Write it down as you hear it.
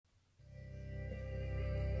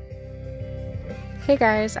Hey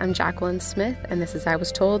guys, I'm Jacqueline Smith, and this is I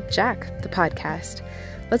Was Told Jack, the podcast.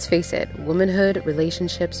 Let's face it, womanhood,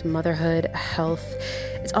 relationships, motherhood, health,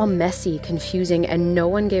 it's all messy, confusing, and no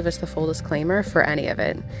one gave us the full disclaimer for any of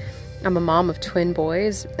it. I'm a mom of twin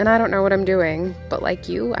boys, and I don't know what I'm doing, but like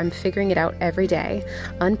you, I'm figuring it out every day,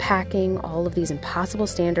 unpacking all of these impossible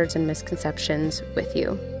standards and misconceptions with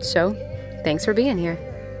you. So, thanks for being here.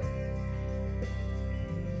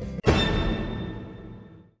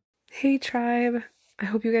 Hey tribe, I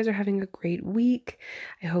hope you guys are having a great week.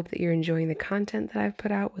 I hope that you're enjoying the content that I've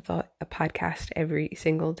put out with a podcast every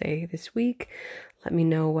single day this week. Let me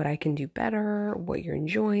know what I can do better, what you're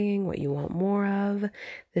enjoying, what you want more of.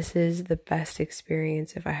 This is the best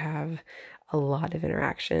experience if I have a lot of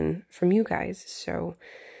interaction from you guys. So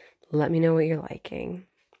let me know what you're liking.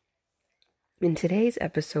 In today's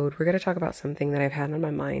episode, we're going to talk about something that I've had on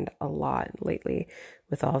my mind a lot lately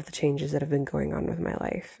with all of the changes that have been going on with my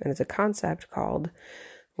life. And it's a concept called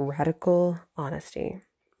radical honesty.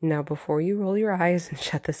 Now, before you roll your eyes and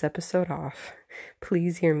shut this episode off,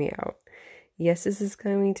 please hear me out. Yes, this is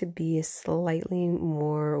going to be a slightly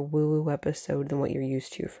more woo-woo episode than what you're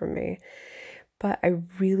used to from me. But I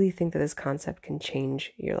really think that this concept can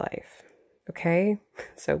change your life. Okay?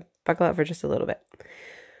 So buckle up for just a little bit.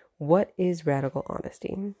 What is radical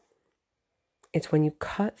honesty? It's when you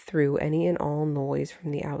cut through any and all noise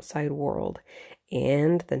from the outside world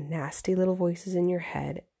and the nasty little voices in your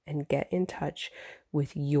head and get in touch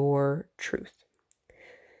with your truth.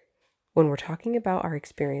 When we're talking about our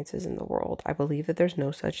experiences in the world, I believe that there's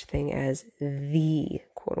no such thing as the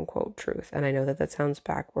quote unquote truth. And I know that that sounds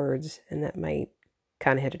backwards and that might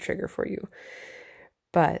kind of hit a trigger for you,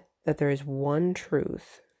 but that there is one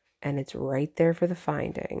truth and it's right there for the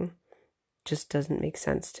finding just doesn't make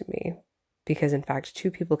sense to me. Because in fact,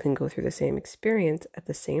 two people can go through the same experience at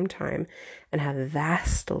the same time and have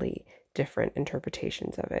vastly different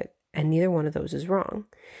interpretations of it. And neither one of those is wrong.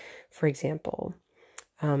 For example,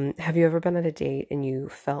 have you ever been on a date and you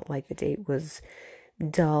felt like the date was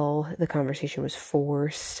dull, the conversation was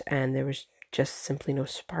forced, and there was just simply no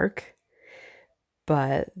spark?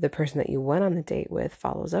 But the person that you went on the date with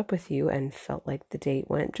follows up with you and felt like the date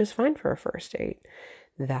went just fine for a first date,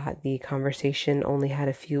 that the conversation only had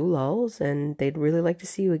a few lulls and they'd really like to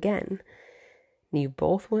see you again. You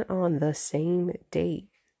both went on the same date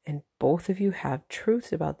and both of you have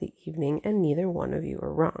truths about the evening and neither one of you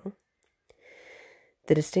are wrong.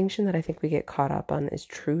 The distinction that I think we get caught up on is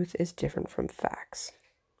truth is different from facts.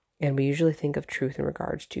 And we usually think of truth in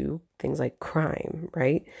regards to things like crime,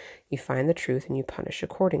 right? You find the truth and you punish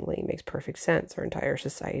accordingly. It makes perfect sense. Our entire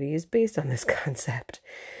society is based on this concept.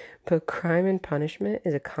 But crime and punishment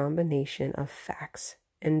is a combination of facts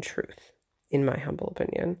and truth, in my humble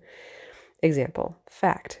opinion. Example,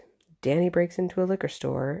 fact, Danny breaks into a liquor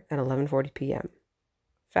store at 11:40 p.m.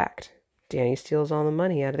 Fact, Danny steals all the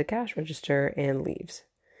money out of the cash register and leaves.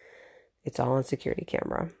 It's all on security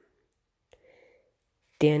camera.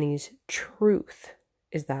 Danny's truth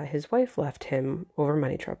is that his wife left him over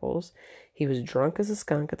money troubles. He was drunk as a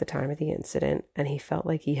skunk at the time of the incident, and he felt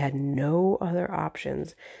like he had no other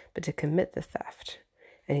options but to commit the theft.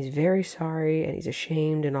 And he's very sorry, and he's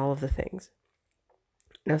ashamed, and all of the things.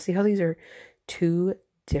 Now, see how these are two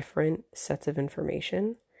different sets of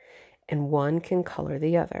information, and one can color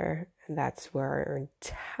the other, and that's where our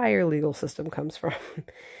entire legal system comes from.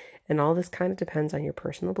 And all this kind of depends on your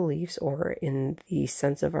personal beliefs, or in the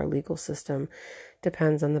sense of our legal system,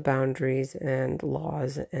 depends on the boundaries and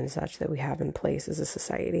laws and such that we have in place as a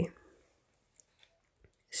society.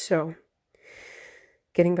 So,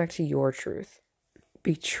 getting back to your truth,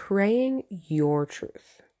 betraying your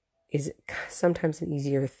truth is sometimes an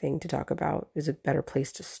easier thing to talk about, is a better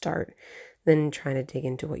place to start than trying to dig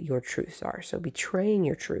into what your truths are. So betraying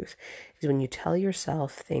your truth is when you tell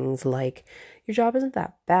yourself things like, your job isn't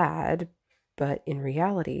that bad, but in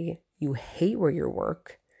reality, you hate where you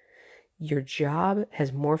work. Your job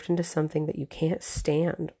has morphed into something that you can't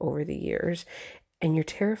stand over the years, and you're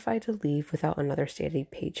terrified to leave without another steady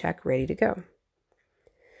paycheck ready to go.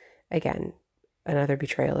 Again, another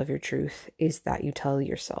betrayal of your truth is that you tell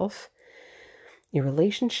yourself, your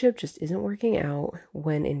relationship just isn't working out,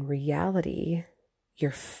 when in reality,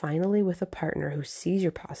 you're finally with a partner who sees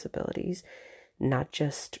your possibilities, not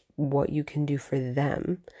just what you can do for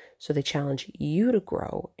them. So they challenge you to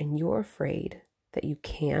grow, and you're afraid that you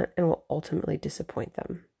can't and will ultimately disappoint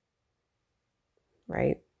them.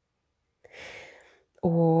 Right?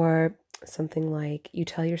 Or something like, you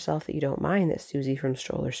tell yourself that you don't mind that Susie from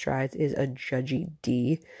Stroller Strides is a judgy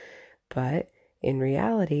D, but In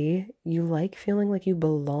reality, you like feeling like you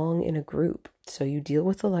belong in a group. So you deal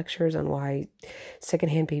with the lectures on why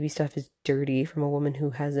secondhand baby stuff is dirty from a woman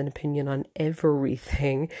who has an opinion on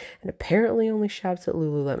everything and apparently only shops at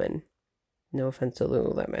Lululemon. No offense to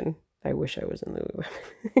Lululemon. I wish I was in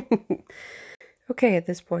Lululemon. Okay, at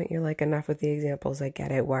this point, you're like, enough with the examples. I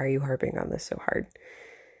get it. Why are you harping on this so hard?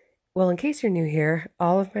 Well, in case you're new here,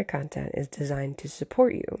 all of my content is designed to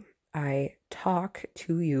support you. I talk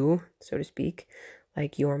to you, so to speak,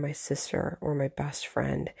 like you're my sister or my best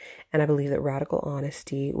friend. And I believe that radical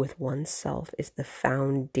honesty with oneself is the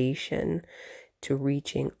foundation to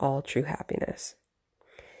reaching all true happiness.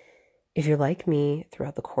 If you're like me,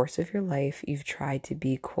 throughout the course of your life, you've tried to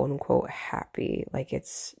be quote unquote happy, like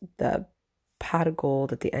it's the pot of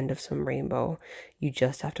gold at the end of some rainbow. You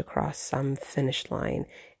just have to cross some finish line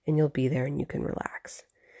and you'll be there and you can relax.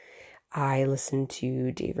 I listen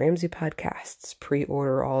to Dave Ramsey podcasts,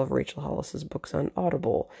 pre-order all of Rachel Hollis's books on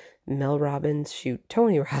Audible, Mel Robbins,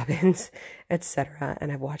 Tony Robbins, etc.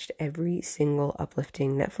 And I've watched every single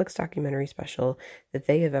uplifting Netflix documentary special that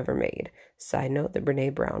they have ever made. Side note, the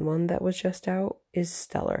Brene Brown one that was just out is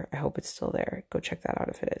stellar. I hope it's still there. Go check that out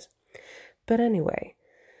if it is. But anyway,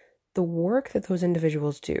 the work that those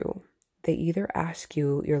individuals do, they either ask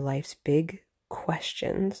you your life's big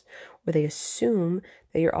questions, or they assume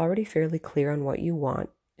that you're already fairly clear on what you want,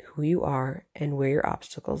 who you are, and where your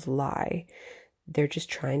obstacles lie. They're just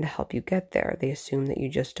trying to help you get there. They assume that you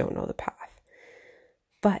just don't know the path.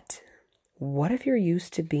 But what if you're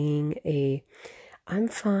used to being I'm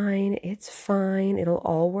fine, it's fine, it'll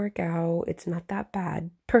all work out, it's not that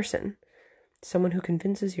bad person? Someone who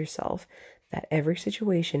convinces yourself that every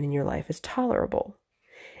situation in your life is tolerable,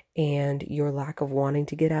 and your lack of wanting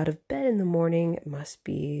to get out of bed in the morning must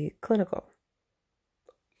be clinical.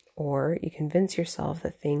 Or you convince yourself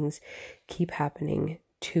that things keep happening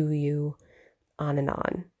to you on and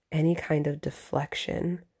on. Any kind of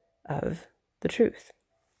deflection of the truth.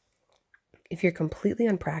 If you're completely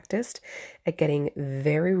unpracticed at getting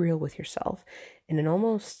very real with yourself in an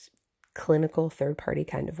almost clinical third-party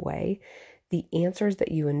kind of way, the answers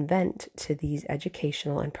that you invent to these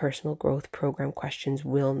educational and personal growth program questions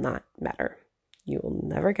will not matter. You will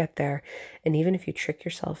never get there. And even if you trick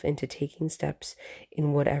yourself into taking steps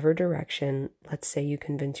in whatever direction, let's say you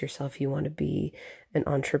convince yourself you want to be an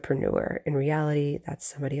entrepreneur. In reality, that's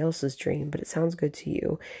somebody else's dream, but it sounds good to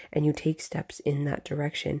you, and you take steps in that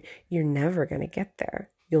direction, you're never going to get there.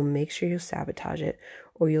 You'll make sure you sabotage it,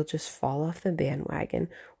 or you'll just fall off the bandwagon,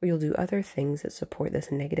 or you'll do other things that support this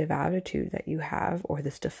negative attitude that you have, or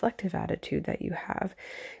this deflective attitude that you have,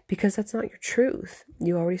 because that's not your truth.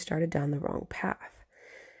 You already started down the wrong path.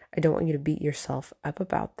 I don't want you to beat yourself up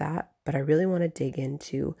about that, but I really want to dig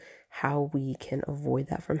into how we can avoid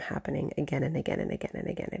that from happening again and again and again and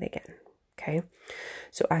again and again. Okay?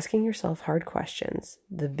 So asking yourself hard questions,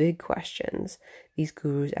 the big questions these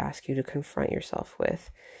gurus ask you to confront yourself with,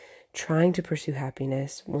 trying to pursue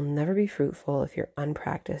happiness will never be fruitful if you're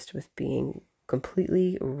unpracticed with being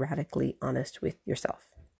completely, radically honest with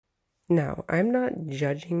yourself. Now, I'm not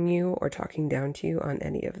judging you or talking down to you on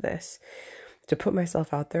any of this. To put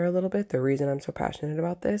myself out there a little bit, the reason I'm so passionate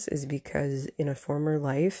about this is because in a former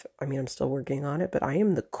life, I'm still working on it, but I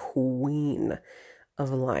am the queen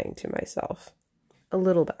of lying to myself. A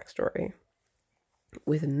little backstory.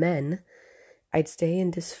 With men, I'd stay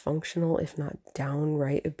in dysfunctional, if not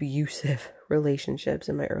downright abusive relationships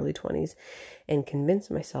in my early 20s and convince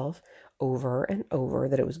myself over and over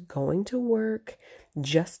that it was going to work,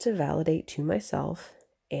 just to validate to myself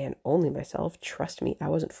and only myself, trust me, I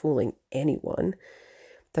wasn't fooling anyone,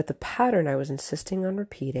 that the pattern I was insisting on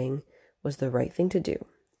repeating was the right thing to do.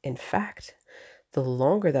 In fact, the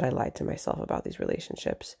longer that I lied to myself about these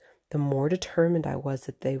relationships, the more determined I was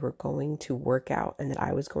that they were going to work out and that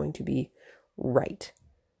I was going to be right,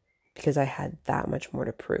 because I had that much more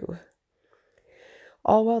to prove.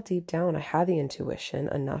 All while deep down, I had the intuition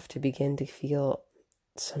enough to begin to feel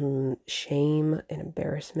some shame and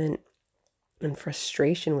embarrassment and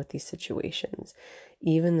frustration with these situations.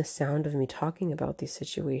 Even the sound of me talking about these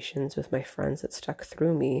situations with my friends that stuck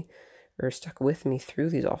with me through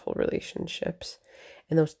these awful relationships.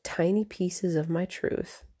 And those tiny pieces of my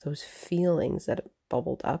truth, those feelings that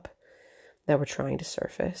bubbled up, that were trying to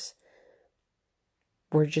surface,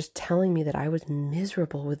 were just telling me that I was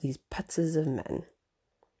miserable with these putzes of men.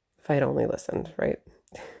 If I'd only listened, right?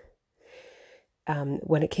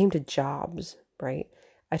 When it came to jobs, right?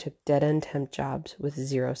 I took dead-end temp jobs with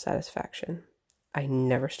zero satisfaction. I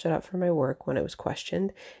never stood up for my work when it was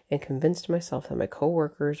questioned and convinced myself that my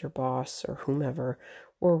coworkers or boss or whomever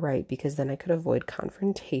were right, because then I could avoid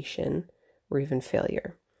confrontation or even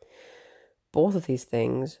failure. Both of these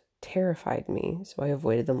things terrified me, so I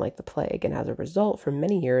avoided them like the plague. And as a result, for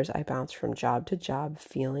many years, I bounced from job to job,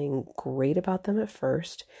 feeling great about them at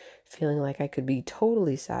first, feeling like I could be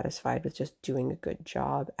totally satisfied with just doing a good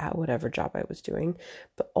job at whatever job I was doing,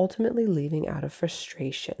 but ultimately leaving out of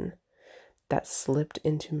frustration that slipped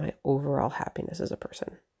into my overall happiness as a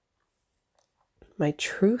person. My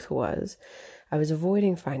truth was, I was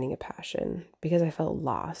avoiding finding a passion because I felt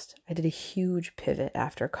lost. I did a huge pivot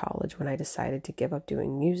after college when I decided to give up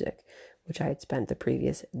doing music, which I had spent the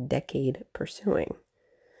previous decade pursuing.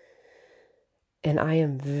 And I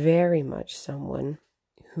am very much someone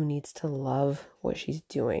who needs to love what she's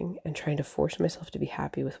doing, and trying to force myself to be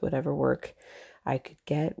happy with whatever work I could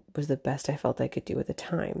get was the best I felt I could do at the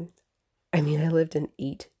time. I mean, I lived in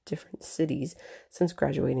 8 different cities since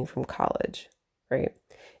graduating from college, right?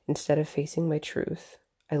 Instead of facing my truth,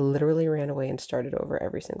 I literally ran away and started over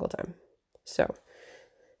every single time. So,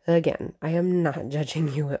 again, I am not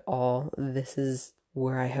judging you at all. This is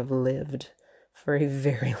where I have lived for a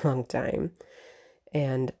very long time.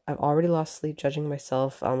 And I've already lost sleep judging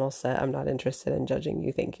myself. Almost said, I'm not interested in judging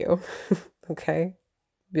you. Thank you. Okay?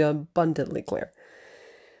 Be abundantly clear.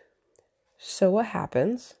 So what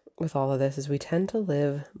happens with all of this is we tend to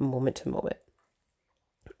live moment to moment,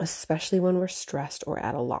 especially when we're stressed or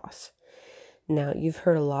at a loss. Now, you've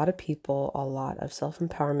heard a lot of people, a lot of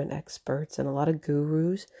self-empowerment experts, and a lot of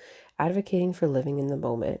gurus advocating for living in the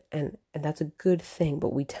moment. And that's a good thing,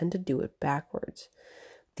 but we tend to do it backwards.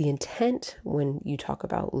 The intent when you talk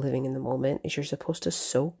about living in the moment is you're supposed to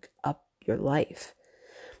soak up your life.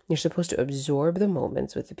 You're supposed to absorb the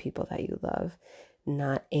moments with the people that you love,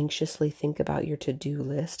 not anxiously think about your to-do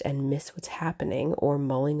list and miss what's happening, or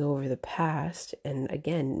mulling over the past and,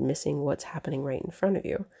 again, missing what's happening right in front of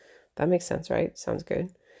you. That makes sense, right? Sounds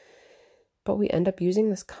good. But we end up using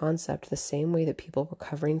this concept the same way that people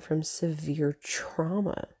recovering from severe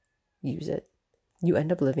trauma use it. You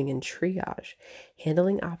end up living in triage,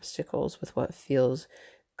 handling obstacles with what feels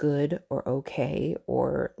good or okay,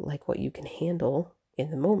 or like what you can handle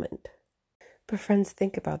in the moment. But friends,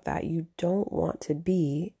 think about that. You don't want to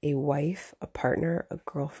be a wife, a partner, a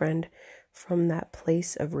girlfriend from that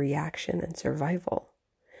place of reaction and survival.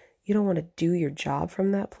 You don't want to do your job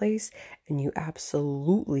from that place, and you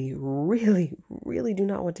absolutely, really, really do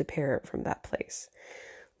not want to parent from that place.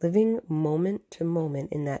 Living moment to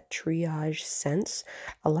moment in that triage sense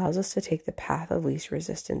allows us to take the path of least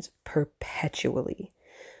resistance perpetually.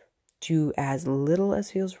 Do as little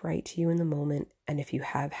as feels right to you in the moment, and if you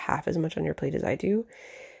have half as much on your plate as I do,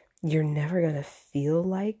 you're never going to feel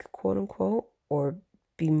like, quote unquote, or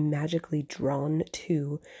be magically drawn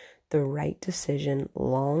to the right decision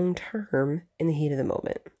long term in the heat of the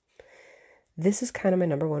moment. This is kind of my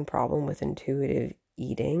number one problem with intuitive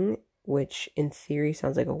eating, which in theory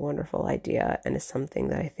sounds like a wonderful idea and is something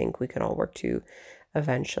that I think we can all work to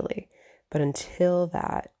eventually. But until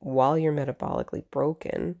that, while you're metabolically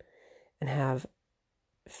broken and have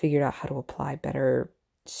figured out how to apply better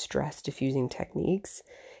stress diffusing techniques,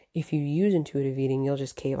 if you use intuitive eating, you'll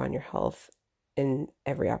just cave on your health in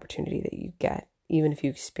every opportunity that you get, even if you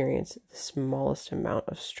experience the smallest amount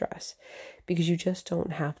of stress, because you just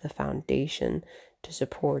don't have the foundation to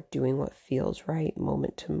support doing what feels right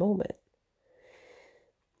moment to moment.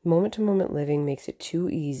 Moment to moment living makes it too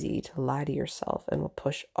easy to lie to yourself and will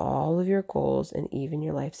push all of your goals and even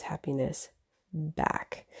your life's happiness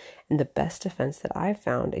back. And the best defense that I've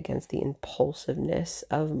found against the impulsiveness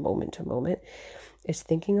of moment to moment is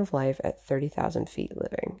thinking of life at 30,000 feet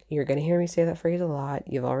living. You're going to hear me say that phrase a lot.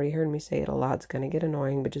 You've already heard me say it a lot. It's going to get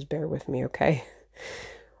annoying, but just bear with me, okay?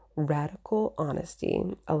 Radical honesty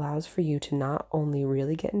allows for you to not only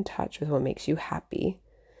really get in touch with what makes you happy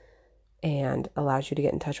and allows you to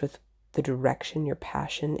get in touch with the direction your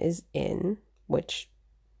passion is in, which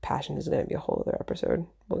passion is going to be a whole other episode.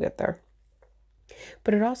 We'll get there.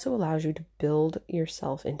 But it also allows you to build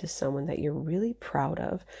yourself into someone that you're really proud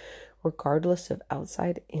of, regardless of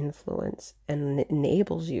outside influence, and it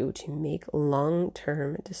enables you to make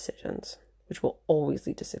long-term decisions, which will always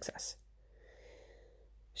lead to success.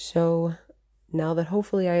 So now that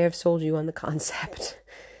hopefully I have sold you on the concept,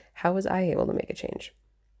 how was I able to make a change?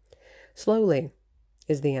 Slowly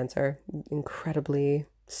is the answer. Incredibly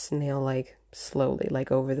snail-like slowly,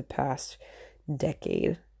 like over the past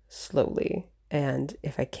decade, slowly. And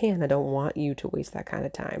if I can, I don't want you to waste that kind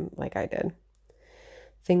of time like I did.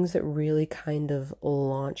 Things that really kind of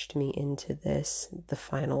launched me into this, the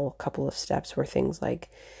final couple of steps, were things like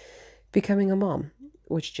becoming a mom,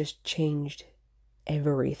 which just changed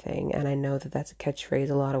everything. And I know that that's a catchphrase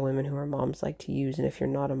a lot of women who are moms like to use. And if you're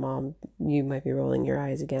not a mom, you might be rolling your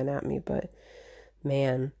eyes again at me. But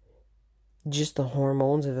man, just the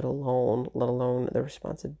hormones of it alone, let alone the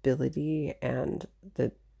responsibility and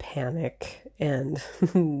the panic and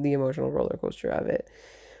the emotional roller coaster of it,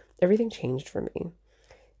 everything changed for me.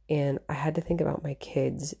 And I had to think about my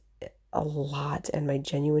kids a lot, and my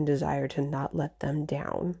genuine desire to not let them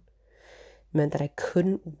down meant that I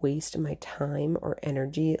couldn't waste my time or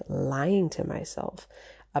energy lying to myself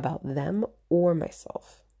about them or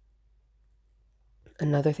myself.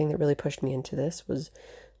 Another thing that really pushed me into this was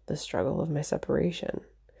the struggle of my separation.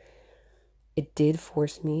 It did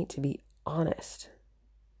force me to be honest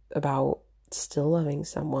about still loving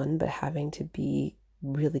someone, but having to be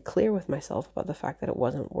really clear with myself about the fact that it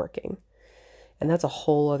wasn't working. And that's a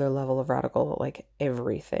whole other level of radical, like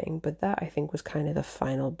everything. But that, I think, was kind of the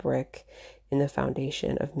final brick in the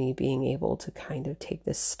foundation of me being able to kind of take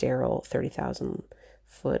this sterile 30,000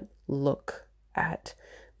 foot look at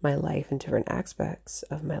my life and different aspects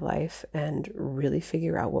of my life and really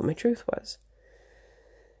figure out what my truth was.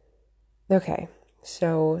 Okay,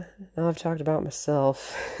 so now I've talked about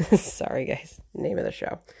myself. Sorry, guys, name of the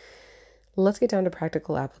show. Let's get down to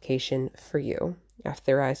practical application for you. I've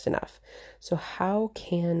theorized enough. So how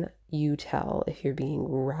can you tell if you're being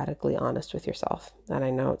radically honest with yourself? And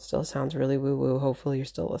I know it still sounds really woo-woo. Hopefully you're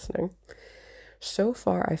still listening. So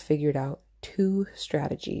far, I figured out 2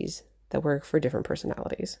 strategies that work for different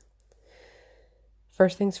personalities.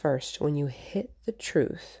 First things first, when you hit the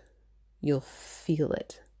truth, you'll feel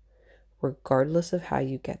it, regardless of how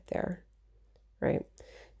you get there, right?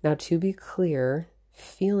 Now, to be clear,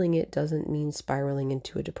 feeling it doesn't mean spiraling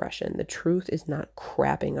into a depression. The truth is not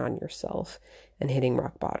crapping on yourself and hitting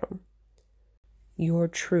rock bottom. Your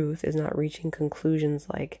truth is not reaching conclusions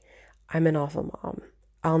like, I'm an awful mom,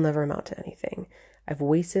 I'll never amount to anything, I've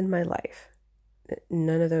wasted my life.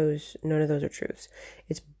 None of those are truths.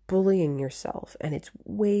 It's bullying yourself, and it's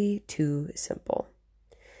way too simple.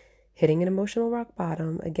 Hitting an emotional rock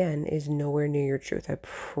bottom, again, is nowhere near your truth. I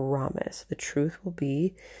promise. The truth will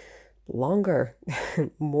be longer,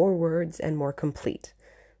 more words, and more complete,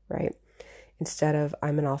 right? Instead of,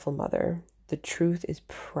 I'm an awful mother, the truth is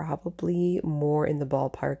probably more in the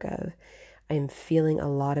ballpark of, I am feeling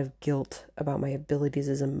a lot of guilt about my abilities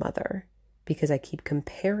as a mother because I keep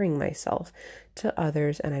comparing myself to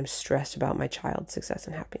others and I'm stressed about my child's success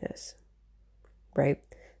and happiness, right?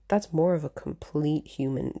 That's more of a complete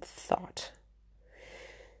human thought.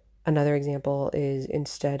 Another example is,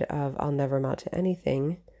 instead of, I'll never amount to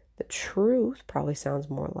anything, the truth probably sounds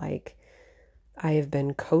more like, I have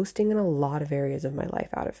been coasting in a lot of areas of my life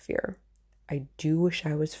out of fear. I do wish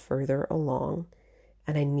I was further along,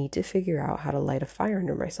 and I need to figure out how to light a fire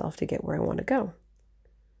under myself to get where I want to go.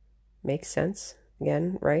 Makes sense?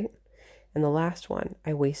 Again, right? And the last one,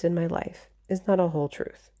 I wasted my life, is not a whole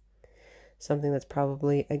truth. Something that's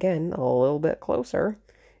probably, again, a little bit closer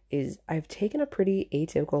is, I've taken a pretty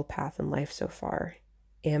atypical path in life so far.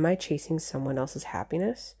 Am I chasing someone else's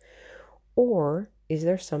happiness? Or is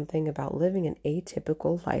there something about living an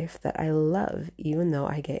atypical life that I love, even though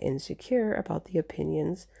I get insecure about the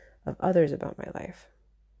opinions of others about my life?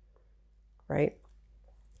 Right?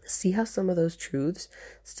 See how some of those truths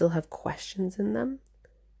still have questions in them?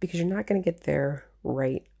 Because you're not going to get there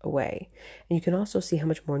right away. And you can also see how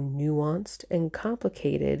much more nuanced and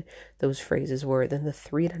complicated those phrases were than the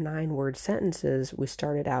 3 to 9 word sentences we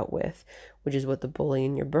started out with, which is what the bully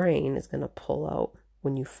in your brain is going to pull out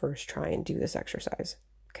when you first try and do this exercise.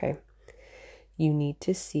 Okay? You need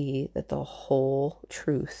to see that the whole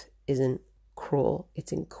truth isn't cruel,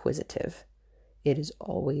 it's inquisitive. It is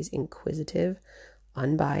always inquisitive,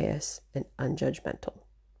 unbiased, and unjudgmental.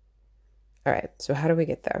 All right, so how do we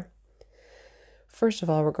get there? First of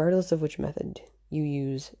all, regardless of which method you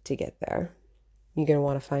use to get there, you're going to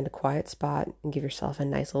want to find a quiet spot and give yourself a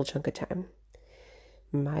nice little chunk of time.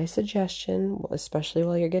 My suggestion, especially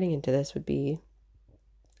while you're getting into this, would be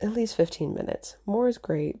at least 15 minutes. More is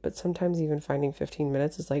great, but sometimes even finding 15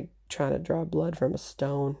 minutes is like trying to draw blood from a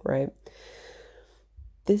stone, right?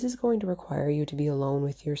 This is going to require you to be alone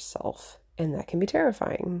with yourself, and that can be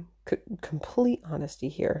terrifying. Complete honesty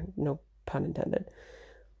here, no pun intended.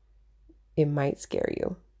 It might scare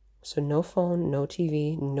you. So no phone, no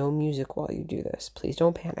TV, no music while you do this. Please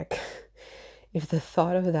don't panic. If the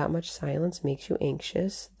thought of that much silence makes you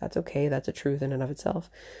anxious, that's okay. That's a truth in and of itself.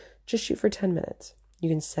 Just shoot for 10 minutes. You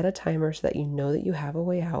can set a timer so that you know that you have a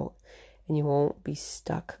way out and you won't be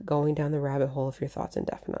stuck going down the rabbit hole of your thoughts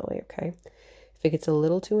indefinitely, okay? If it gets a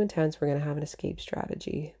little too intense, we're going to have an escape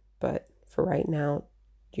strategy. But for right now,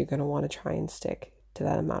 you're going to want to try and stick to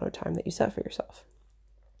that amount of time that you set for yourself.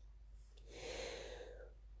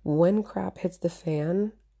 When crap hits the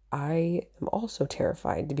fan, I am also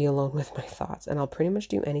terrified to be alone with my thoughts, and I'll pretty much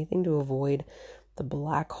do anything to avoid the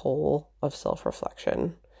black hole of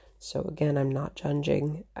self-reflection. So again, I'm not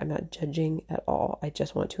judging at all. I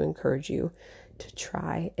just want to encourage you to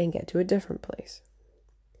try and get to a different place.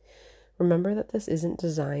 Remember that this isn't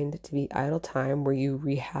designed to be idle time where you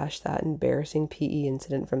rehash that embarrassing PE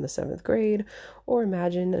incident from the 7th grade or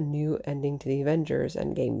imagine a new ending to the Avengers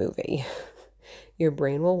Endgame movie. Your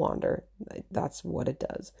brain will wander. That's what it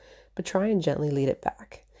does. But try and gently lead it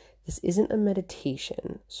back. This isn't a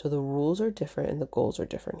meditation, so the rules are different and the goals are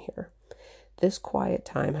different here. This quiet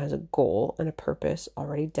time has a goal and a purpose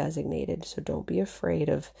already designated, so don't be afraid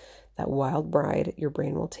of that wild ride your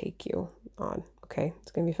brain will take you on, okay?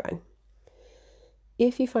 It's going to be fine.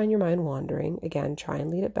 If you find your mind wandering, again, try and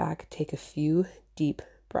lead it back. Take a few deep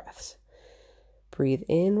breaths. Breathe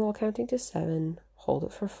in while counting to 7, hold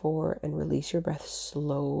it for 4, and release your breath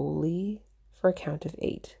slowly for a count of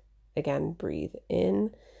 8. Again, breathe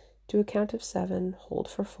in to a count of 7, hold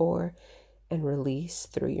for 4, and release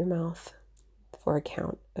through your mouth for a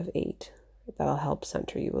count of 8. That'll help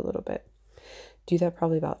center you a little bit. Do that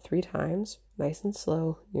probably about 3 times, nice and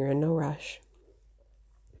slow. You're in no rush.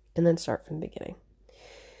 And then start from the beginning.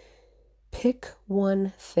 Pick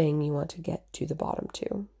one thing you want to get to the bottom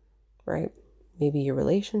to, right? Maybe your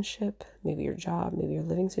relationship, maybe your job, maybe your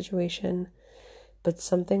living situation, but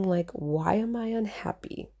something like, why am I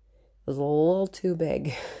unhappy? Is a little too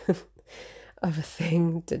big of a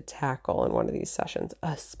thing to tackle in one of these sessions,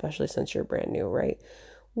 especially since you're brand new, right?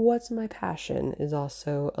 What's my passion is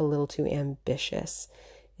also a little too ambitious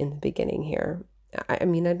in the beginning here. I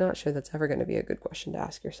mean, I'm not sure that's ever going to be a good question to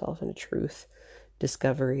ask yourself in a truth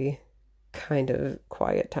discovery kind of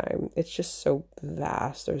quiet time. It's just so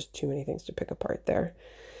vast. There's too many things to pick apart there.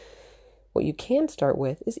 What you can start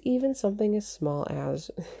with is even something as small as,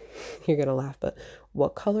 you're going to laugh, but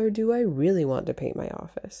what color do I really want to paint my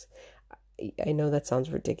office? I know that sounds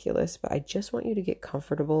ridiculous, but I just want you to get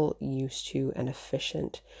comfortable, used to, and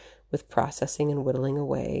efficient with processing and whittling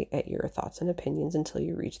away at your thoughts and opinions until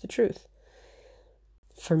you reach the truth.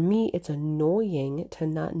 For me, it's annoying to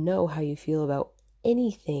not know how you feel about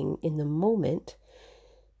anything in the moment,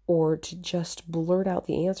 or to just blurt out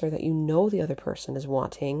the answer that you know the other person is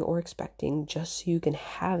wanting or expecting just so you can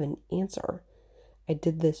have an answer. I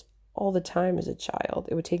did this all the time as a child.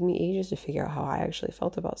 It would take me ages to figure out how I actually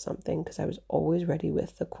felt about something because I was always ready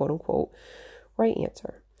with the quote unquote right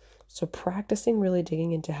answer. So practicing really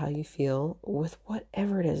digging into how you feel with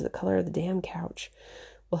whatever it is, the color of the damn couch,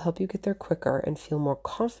 will help you get there quicker and feel more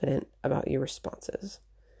confident about your responses.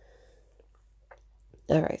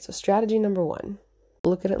 All right, so strategy number 1,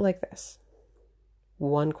 look at it like this.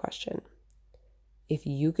 One question. If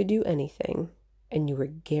you could do anything and you were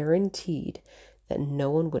guaranteed that no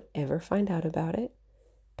one would ever find out about it,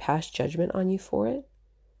 pass judgment on you for it,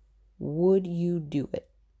 would you do it?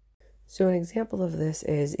 So an example of this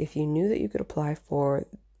is if you knew that you could apply for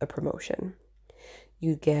a promotion.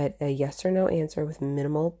 You get a yes or no answer with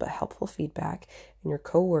minimal but helpful feedback, and your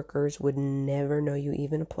coworkers would never know you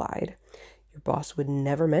even applied. Your boss would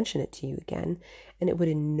never mention it to you again, and it would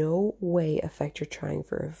in no way affect your trying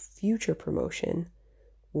for a future promotion.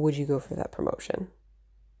 Would you go for that promotion?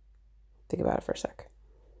 Think about it for a sec.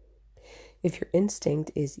 If your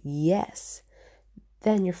instinct is yes,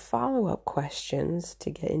 then your follow-up questions to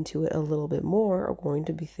get into it a little bit more are going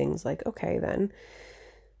to be things like, okay, then,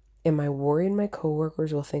 am I worried my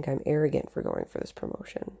coworkers will think I'm arrogant for going for this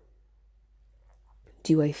promotion?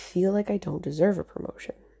 Do I feel like I don't deserve a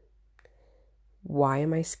promotion? Why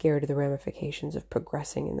am I scared of the ramifications of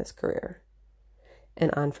progressing in this career? And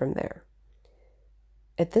on from there.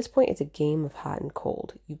 At this point, it's a game of hot and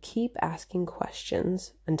cold. You keep asking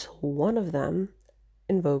questions until one of them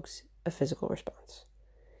invokes a physical response.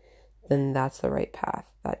 Then that's the right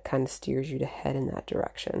path. That kind of steers you to head in that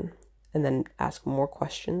direction. And then ask more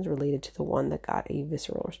questions related to the one that got a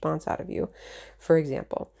visceral response out of you. For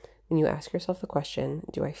example, when you ask yourself the question,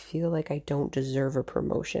 do I feel like I don't deserve a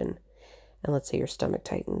promotion? And let's say your stomach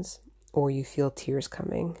tightens, or you feel tears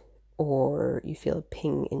coming, or you feel a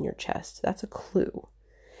ping in your chest. That's a clue.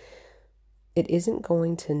 It isn't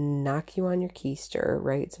going to knock you on your keister,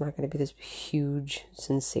 right? It's not going to be this huge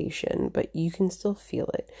sensation, but you can still feel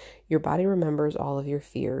it. Your body remembers all of your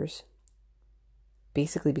fears,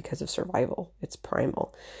 basically because of survival. It's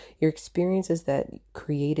primal. Your experiences that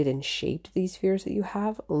created and shaped these fears that you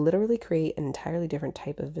have literally create an entirely different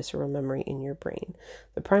type of visceral memory in your brain,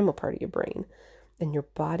 the primal part of your brain. And your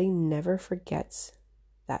body never forgets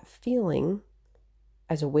that feeling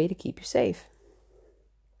as a way to keep you safe.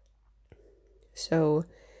 So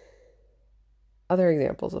Other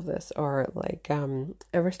examples of this are like,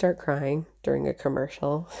 ever start crying during a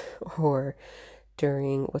commercial or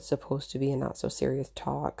during what's supposed to be a not so serious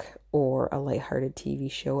talk or a lighthearted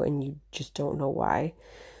TV show and you just don't know why?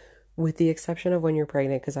 With the exception of when you're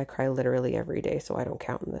pregnant, because I cry literally every day, so I don't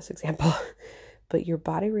count in this example. But your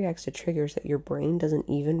body reacts to triggers that your brain doesn't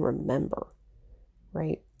even remember,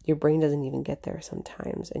 right? Your brain doesn't even get there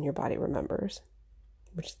sometimes, and your body remembers,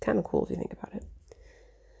 which is kind of cool if you think about it.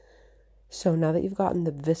 So now that you've gotten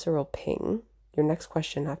the visceral ping, your next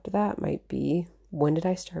question after that might be, when did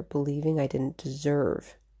I start believing I didn't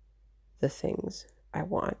deserve the things I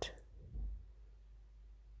want?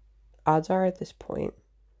 Odds are at this point,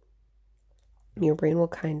 your brain will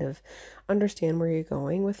kind of understand where you're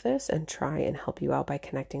going with this and try and help you out by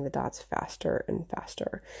connecting the dots faster and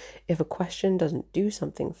faster. If a question doesn't do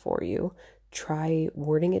something for you, try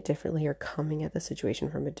wording it differently or coming at the situation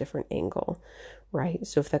from a different angle, right?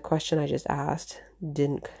 So if that question I just asked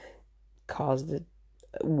didn't cause the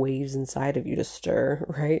waves inside of you to stir,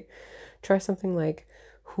 right? Try something like,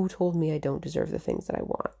 who told me I don't deserve the things that I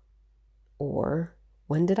want? Or,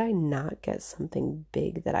 when did I not get something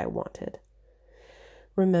big that I wanted?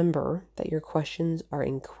 Remember that your questions are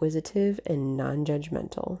inquisitive and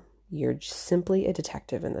non-judgmental. You're simply a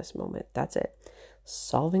detective in this moment. That's it.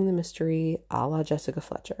 Solving the mystery a la Jessica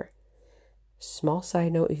Fletcher. Small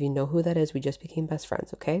side note, if you know who that is, we just became best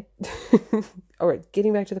friends, okay? All right,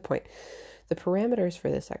 getting back to the point. The parameters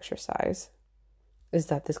for this exercise is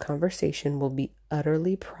that this conversation will be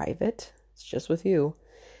utterly private. It's just with you.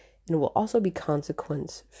 And it will also be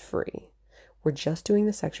consequence-free. We're just doing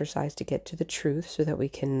this exercise to get to the truth so that we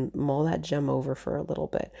can mull that gem over for a little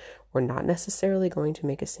bit. We're not necessarily going to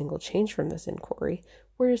make a single change from this inquiry.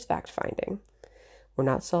 We're just fact-finding. We're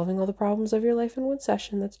not solving all the problems of your life in one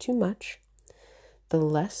session. That's too much. The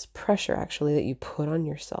less pressure, actually, that you put on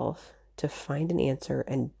yourself to find an answer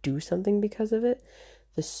and do something because of it,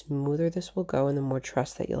 the smoother this will go and the more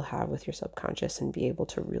trust that you'll have with your subconscious and be able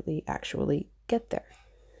to really actually get there.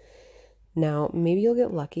 Now, maybe you'll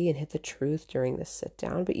get lucky and hit the truth during this sit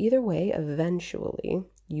down, but either way, eventually,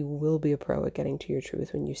 you will be a pro at getting to your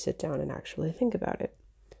truth when you sit down and actually think about it.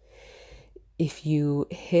 If you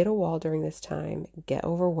hit a wall during this time, get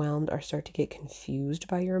overwhelmed, or start to get confused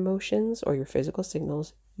by your emotions or your physical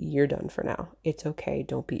signals, you're done for now. It's okay.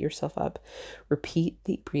 Don't beat yourself up. Repeat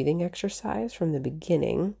the breathing exercise from the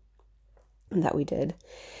beginning that we did,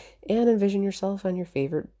 and envision yourself on your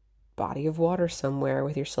favorite body of water somewhere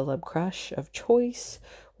with your celeb crush of choice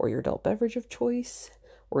or your adult beverage of choice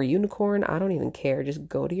or a unicorn. I don't even care. Just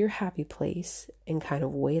go to your happy place and kind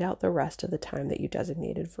of wait out the rest of the time that you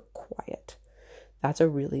designated for quiet. That's a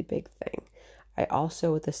really big thing. I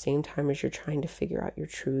also, at the same time as you're trying to figure out your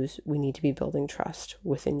truths, we need to be building trust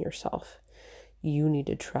within yourself. You need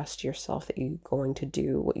to trust yourself that you're going to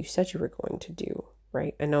do what you said you were going to do,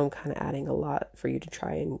 right? I know I'm kind of adding a lot for you to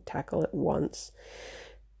try and tackle at once.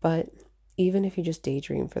 But even if you just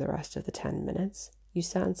daydream for the rest of the 10 minutes, you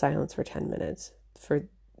sat in silence for 10 minutes. For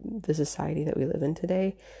the society that we live in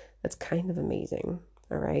today, that's kind of amazing,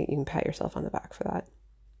 all right? You can pat yourself on the back for that.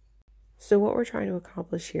 So what we're trying to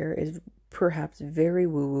accomplish here is perhaps very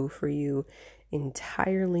woo-woo for you,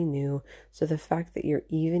 entirely new. So the fact that you're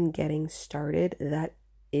even getting started, that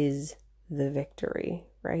is the victory,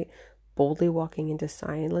 right? Boldly walking into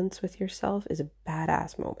silence with yourself is a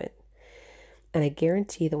badass moment. And I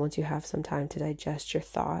guarantee that once you have some time to digest your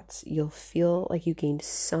thoughts, you'll feel like you gained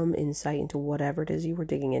some insight into whatever it is you were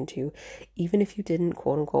digging into, even if you didn't,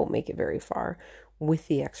 quote unquote, make it very far with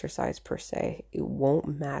the exercise per se. It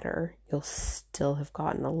won't matter. You'll still have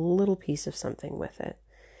gotten a little piece of something with it.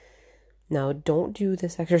 Now, don't do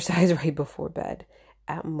this exercise right before bed.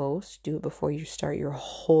 At most, do it before you start your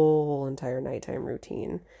whole entire nighttime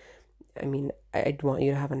routine. I mean, I'd want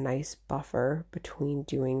you to have a nice buffer between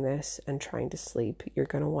doing this and trying to sleep. You're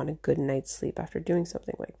going to want a good night's sleep after doing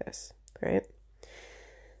something like this, right?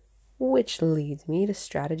 Which leads me to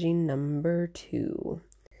strategy number 2.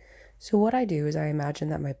 So what I do is I imagine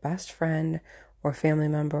that my best friend or family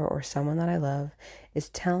member or someone that I love is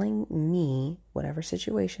telling me whatever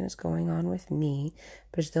situation is going on with me,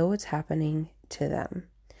 but as though it's happening to them.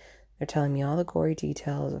 They're telling me all the gory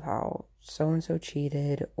details of how so-and-so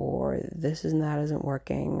cheated, or this and that isn't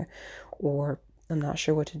working, or I'm not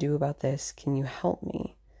sure what to do about this. Can you help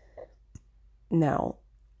me? Now,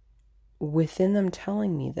 within them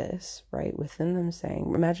telling me this, right, within them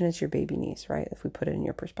saying, imagine it's your baby niece, right, if we put it in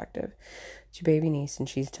your perspective. It's your baby niece and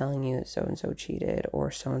she's telling you that so-and-so cheated,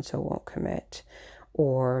 or so-and-so won't commit,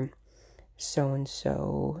 or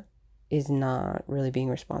so-and-so is not really being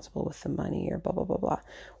responsible with the money, or blah, blah, blah, blah.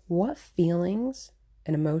 What feelings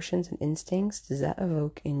and emotions and instincts does that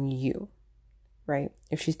evoke in you, right?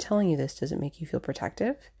 If she's telling you this, does it make you feel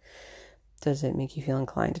protective? Does it make you feel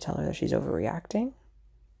inclined to tell her that she's overreacting?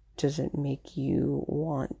 Does it make you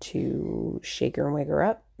want to shake her and wake her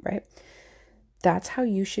up, right? That's how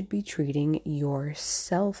you should be treating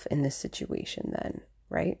yourself in this situation then,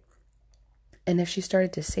 right? And if she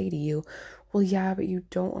started to say to you, well, yeah, but you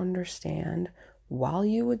don't understand, while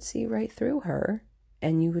you would see right through her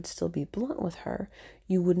and you would still be blunt with her,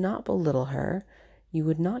 you would not belittle her. You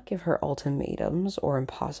would not give her ultimatums or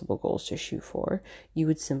impossible goals to shoot for. You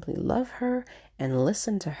would simply love her and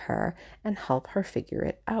listen to her and help her figure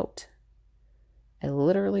it out. I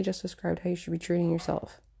literally just described how you should be treating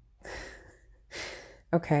yourself.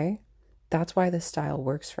 Okay? That's why this style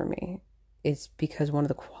works for me. It's because one of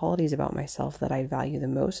the qualities about myself that I value the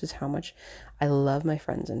most is how much I love my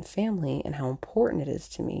friends and family and how important it is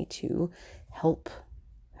to me to help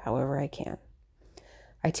however I can.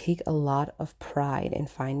 I take a lot of pride in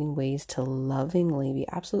finding ways to lovingly be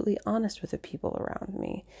absolutely honest with the people around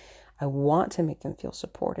me. I want to make them feel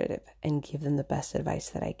supported and give them the best advice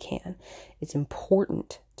that I can. It's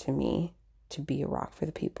important to me to be a rock for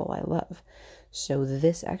the people I love. So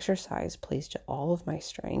this exercise plays to all of my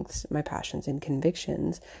strengths, my passions, and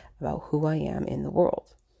convictions about who I am in the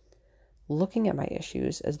world. Looking at my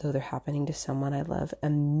issues as though they're happening to someone I love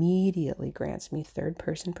immediately grants me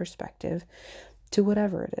third-person perspective to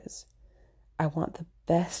whatever it is. I want the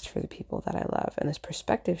best for the people that I love, and this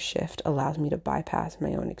perspective shift allows me to bypass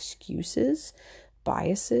my own excuses,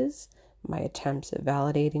 biases, my attempts at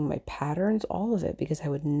validating my patterns, all of it, because I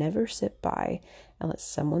would never sit by and let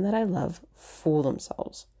someone that I love fool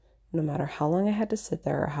themselves, no matter how long I had to sit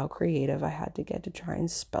there or how creative I had to get to try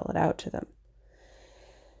and spell it out to them.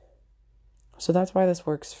 So that's why this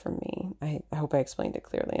works for me. I hope I explained it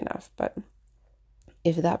clearly enough, but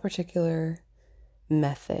if that particular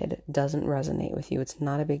method doesn't resonate with you, it's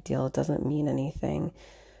not a big deal. It doesn't mean anything.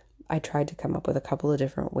 I tried to come up with a couple of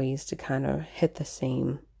different ways to kind of hit the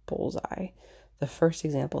same bullseye. The first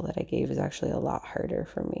example that I gave is actually a lot harder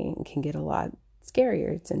for me and can get a lot scarier.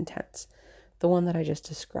 It's intense. The one that I just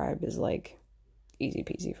described is like easy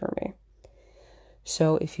peasy for me.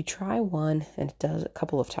 So if you try one and it does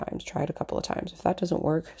try it a couple of times. If that doesn't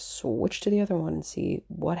work, switch to the other one and see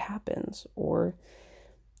what happens. Or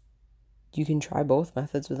you can try both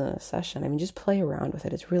methods within a session. I mean, just play around with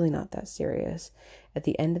it. It's really not that serious. At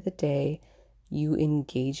the end of the day, you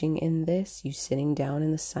engaging in this, you sitting down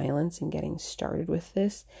in the silence and getting started with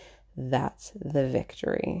this, that's the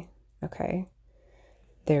victory, okay?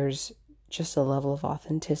 There's just a level of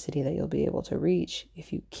authenticity that you'll be able to reach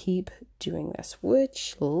if you keep doing this,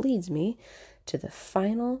 which leads me to the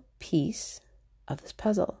final piece of this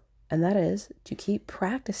puzzle, and that is to keep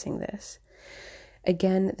practicing this.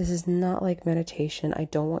 Again, this is not like meditation. I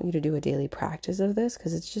don't want you to do a daily practice of this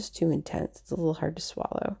because it's just too intense. It's a little hard to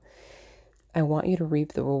swallow. I want you to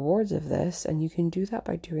reap the rewards of this, and you can do that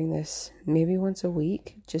by doing this maybe once a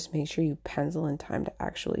week. Just make sure you pencil in time to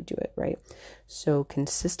actually do it, right? So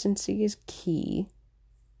consistency is key,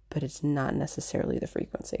 but it's not necessarily the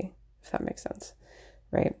frequency, if that makes sense,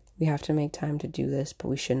 right? We have to make time to do this, but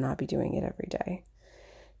we should not be doing it every day.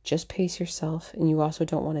 Just pace yourself, and you also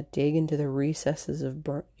don't want to dig into the recesses of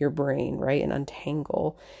your brain, right? And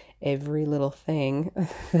untangle every little thing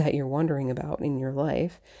that you're wondering about in your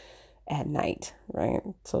life at night, right?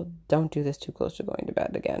 So don't do this too close to going to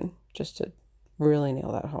bed again, just to really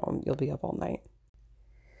nail that home. You'll be up all night.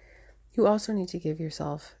 You also need to give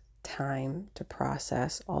yourself time to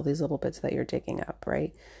process all these little bits that you're digging up,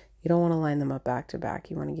 right? You don't want to line them up back to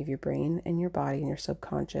back. You want to give your brain and your body and your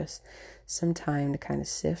subconscious some time to kind of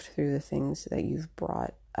sift through the things that you've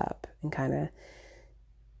brought up and kind of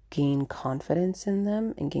gain confidence in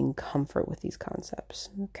them and gain comfort with these concepts,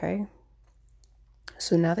 okay?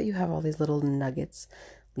 So now that you have all these little nuggets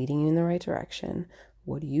leading you in the right direction,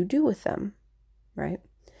 what do you do with them, right?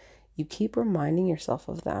 You keep reminding yourself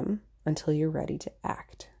of them until you're ready to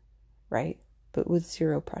act, right? But with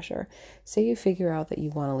zero pressure. Say you figure out that you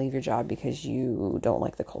want to leave your job because you don't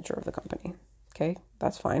like the culture of the company, okay?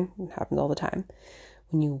 That's fine. It happens all the time.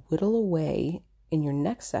 When you whittle away in your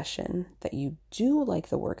next session that you do like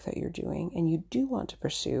the work that you're doing and you do want to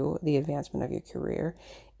pursue the advancement of your career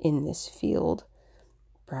in this field,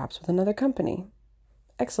 perhaps with another company.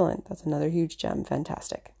 Excellent. That's another huge gem.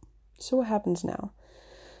 Fantastic. So what happens now?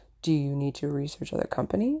 Do you need to research other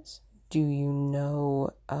companies? Do you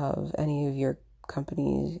know of any of your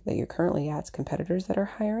companies that you're currently at's competitors that are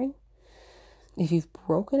hiring? If you've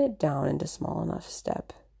broken it down into small enough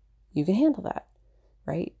step, you can handle that,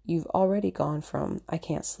 right? You've already gone from, I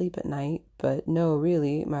can't sleep at night, but no,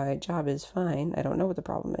 really, my job is fine, I don't know what the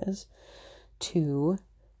problem is, to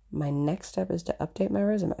my next step is to update my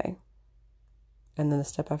resume. And then the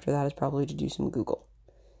step after that is probably to do some Google.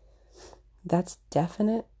 That's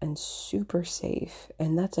definite and super safe.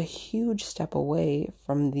 And that's a huge step away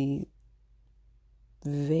from the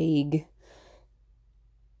vague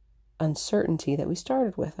uncertainty that we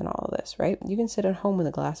started with in all of this, right? You can sit at home with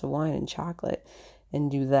a glass of wine and chocolate and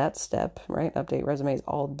do that step, right? Update resumes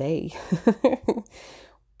all day.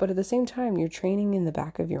 But at the same time, you're training in the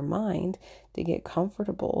back of your mind to get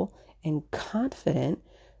comfortable and confident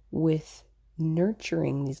with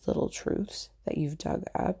nurturing these little truths that you've dug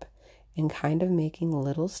up and kind of making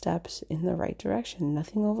little steps in the right direction.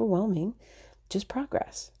 Nothing overwhelming, just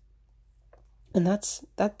progress. And that's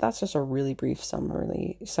just a really brief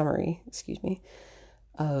summary,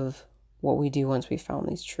 of what we do once we've found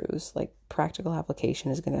these truths. Like, practical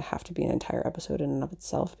application is going to have to be an entire episode in and of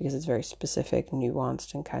itself because it's very specific,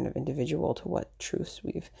 nuanced, and kind of individual to what truths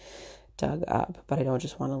we've dug up. But I don't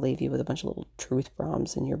just want to leave you with a bunch of little truth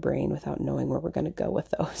bombs in your brain without knowing where we're going to go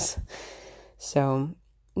with those. So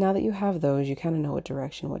now that you have those, you kind of know what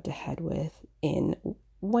direction, what to head with in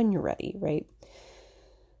when you're ready, right?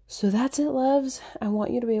 So that's it, loves. I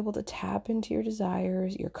want you to be able to tap into your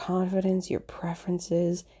desires, your confidence, your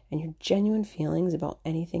preferences, and your genuine feelings about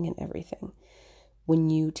anything and everything. When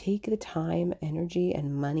you take the time, energy,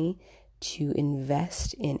 and money to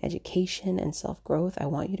invest in education and self-growth, I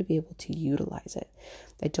want you to be able to utilize it.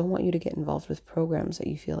 I don't want you to get involved with programs that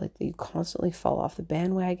you feel like that you constantly fall off the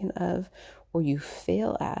bandwagon of, or you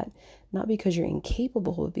fail at, not because you're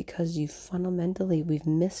incapable, but because we've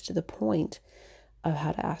missed the point of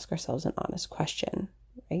how to ask ourselves an honest question,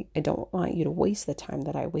 right? I don't want you to waste the time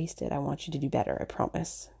that I wasted. I want you to do better, I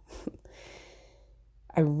promise.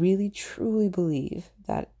 I really, truly believe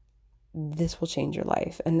that this will change your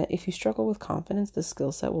life. And that if you struggle with confidence, the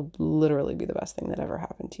skill set will literally be the best thing that ever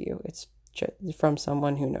happened to you. It's from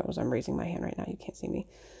someone who knows. I'm raising my hand right now. You can't see me.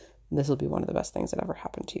 This will be one of the best things that ever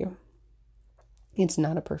happened to you. It's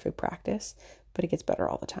not a perfect practice, but it gets better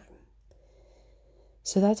all the time.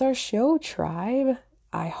 So that's our show, tribe.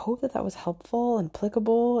 I hope that was helpful and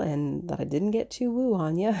applicable and that I didn't get too woo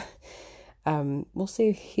on you. We'll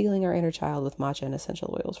save healing our inner child with matcha and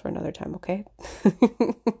essential oils for another time, okay?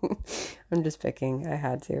 I'm just picking. I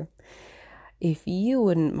had to. If you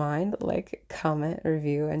wouldn't mind, comment,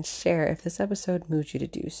 review, and share if this episode moved you to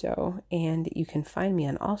do so. And you can find me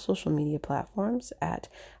on all social media platforms at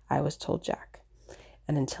I Was Told Jack.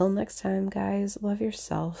 And until next time, guys, love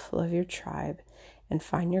yourself, love your tribe, and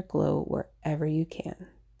find your glow wherever you can.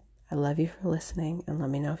 I love you for listening, and let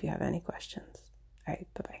me know if you have any questions. All right,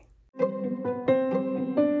 bye-bye.